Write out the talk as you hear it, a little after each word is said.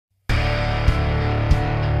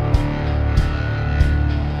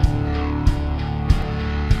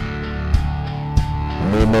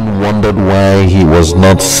Naaman wondered why he was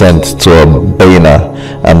not sent to Abana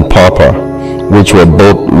and Pharpar, which were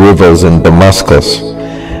both rivers in Damascus,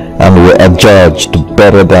 and were adjudged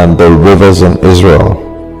better than the rivers in Israel.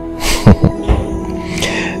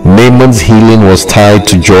 Naaman's healing was tied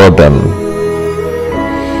to Jordan,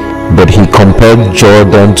 but he compared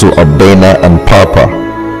Jordan to Abana and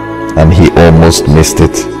Pharpar, and he almost missed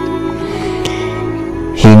it.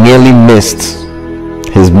 He nearly missed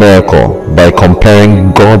his miracle by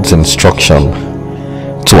comparing God's instruction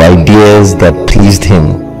to ideas that pleased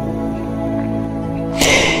him.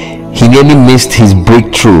 He nearly missed his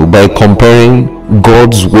breakthrough by comparing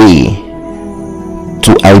God's way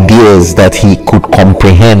to ideas that he could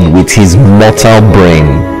comprehend with his mortal brain.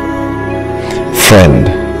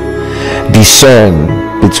 Friend,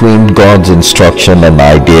 discern between God's instruction and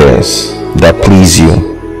ideas that please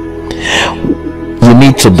you. You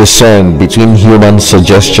need to discern between human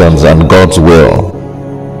suggestions and God's will.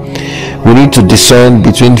 We need to discern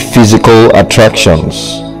between physical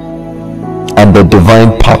attractions and the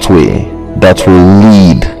divine pathway that will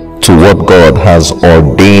lead to what God has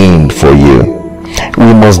ordained for you.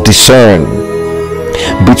 We must discern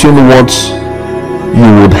between what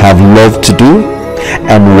you would have loved to do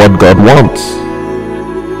and what God wants.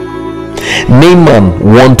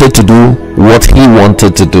 Naaman wanted to do what he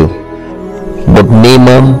wanted to do, but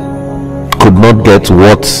Naaman could not get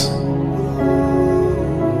what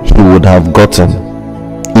he would have gotten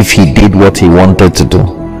if he did what he wanted to do.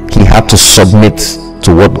 He had to submit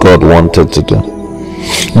to what God wanted to do.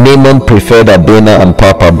 Naaman preferred Abana and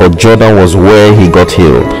Pharpar, but Jordan was where he got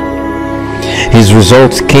healed. His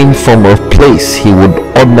results came from a place he would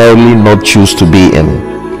ordinarily not choose to be in.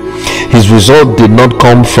 His result did not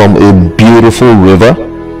come from a beautiful river.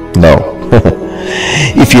 No.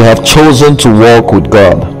 If you have chosen to walk with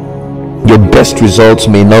God, your best results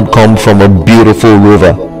may not come from a beautiful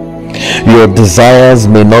river. Your desires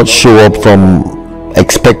may not show up from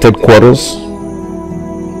expected quarters.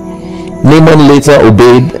 Naaman later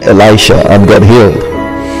obeyed Elisha and got healed,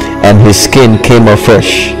 and his skin came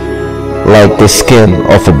afresh like the skin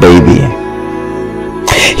of a baby.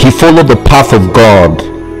 He followed the path of God,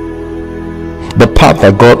 the path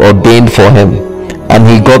that God ordained for him, and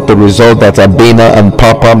he got the result that Abana and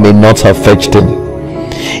Pharpar may not have fetched him.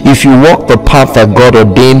 If you walk the path that God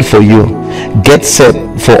ordained for you, get set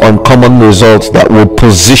for uncommon results that will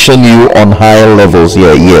position you on higher levels.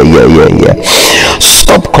 Yeah.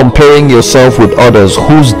 Stop comparing yourself with others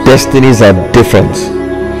whose destinies are different.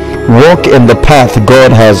 Walk in the path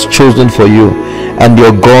God has chosen for you, and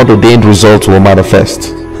your God-ordained results will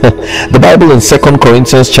manifest. The Bible in 2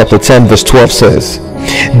 Corinthians chapter 10 verse 12 says,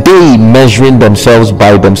 "They measuring themselves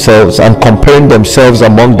by themselves and comparing themselves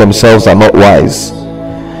among themselves are not wise."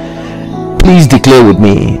 Please declare with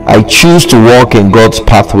me, I choose to walk in God's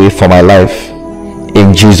pathway for my life.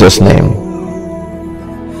 In Jesus' name.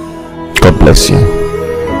 God bless you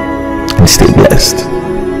and stay blessed.